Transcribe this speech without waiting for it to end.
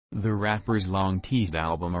The rapper's long-teased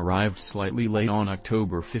album arrived slightly late on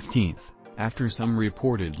October 15, after some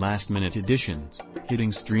reported last-minute additions,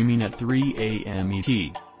 hitting streaming at 3 a.m. ET.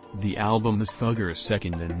 The album is Thugger's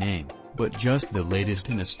second in name, but just the latest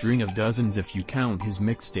in a string of dozens if you count his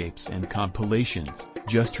mixtapes and compilations.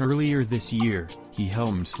 Just earlier this year, he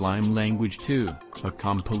helmed Slime Language 2, a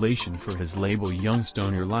compilation for his label Young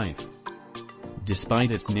Stoner Life. Despite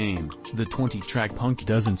its name, the 20-track punk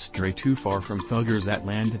doesn't stray too far from Thugger's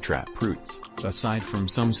Atlanta trap roots, aside from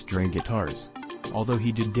some stray guitars. Although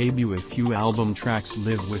he did debut a few album tracks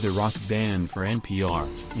live with a rock band for NPR,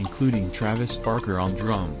 including Travis Barker on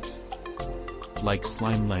drums. Like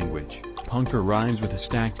Slime Language, Punk arrives with a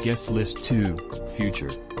stacked guest list too: Future,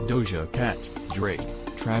 Doja Cat, Drake,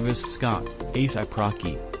 Travis Scott, A$AP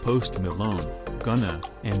Rocky, Malone, Gunna,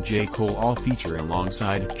 and J. Cole all feature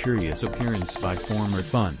alongside a curious appearance by former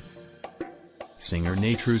Fun singer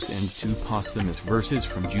Nate Ruess and 2 posthumous verses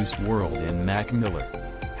from Juice WRLD and Mac Miller.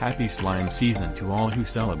 Happy Slime season to all who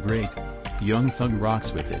celebrate. Young Thug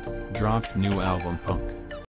rocks with it, drops new album Punk.